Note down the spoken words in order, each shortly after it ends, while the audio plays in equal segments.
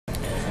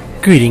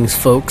Greetings,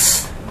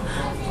 folks.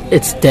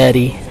 It's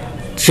Daddy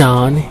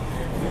John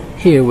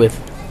here with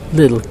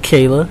little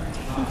Kayla.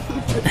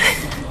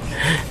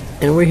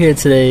 And we're here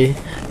today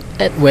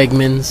at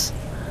Wegmans,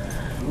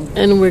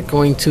 and we're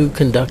going to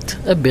conduct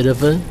a bit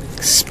of an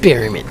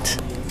experiment.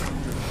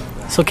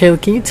 So Kayla,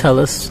 can you tell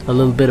us a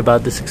little bit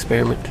about this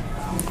experiment?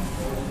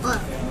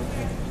 Well,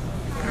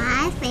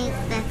 I think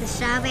that the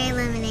strawberry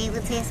lemonade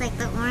will taste like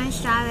the orange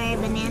strawberry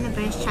banana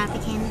burst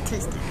Tropicana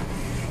Twister.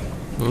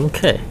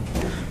 Okay,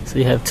 so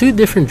you have two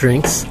different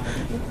drinks,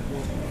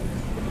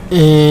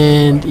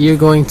 and you're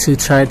going to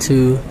try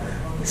to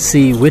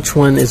see which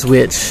one is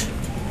which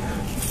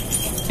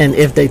and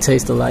if they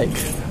taste alike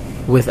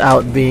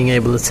without being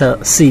able to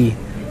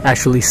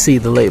actually see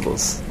the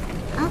labels.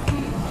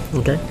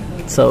 Okay,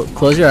 so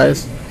close your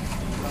eyes.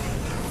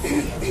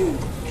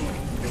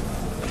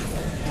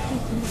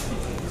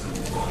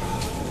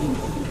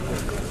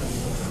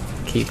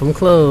 Keep them I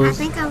closed.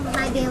 think I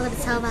might be able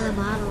to tell by the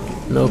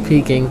bottle. No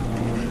peeking.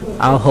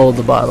 I'll hold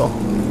the bottle.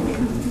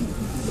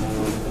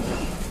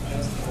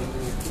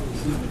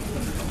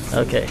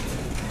 Okay.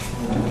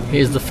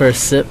 Here's the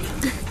first sip.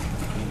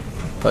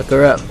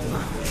 Pucker up.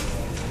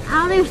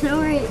 I don't even know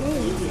where it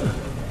is.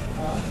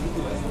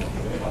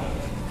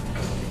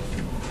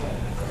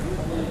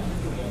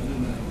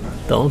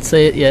 Don't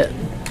say it yet.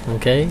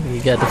 Okay,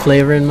 you got the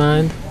flavor in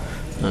mind?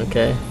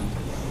 Okay.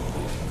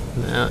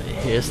 Now,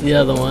 here's the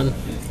other one.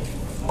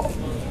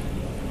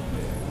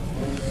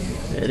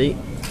 Ready?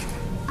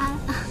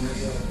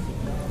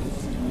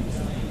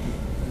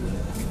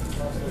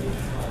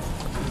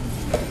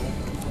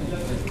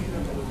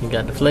 You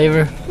got the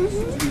flavor?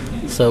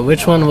 Mm-hmm. So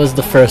which one was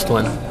the first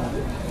one?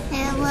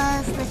 It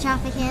was the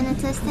Tropicana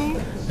Twister.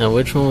 And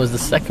which one was the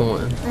second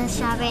one? The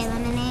strawberry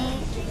lemonade.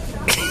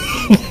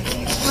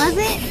 Was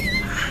it?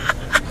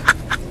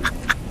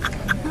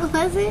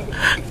 Was it?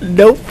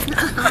 Nope.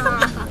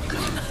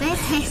 They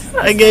taste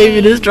I gave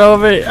you the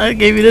strawberry. I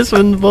gave you this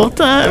one both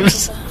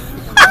times.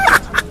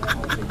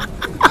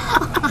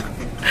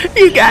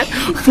 You got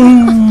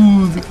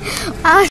food.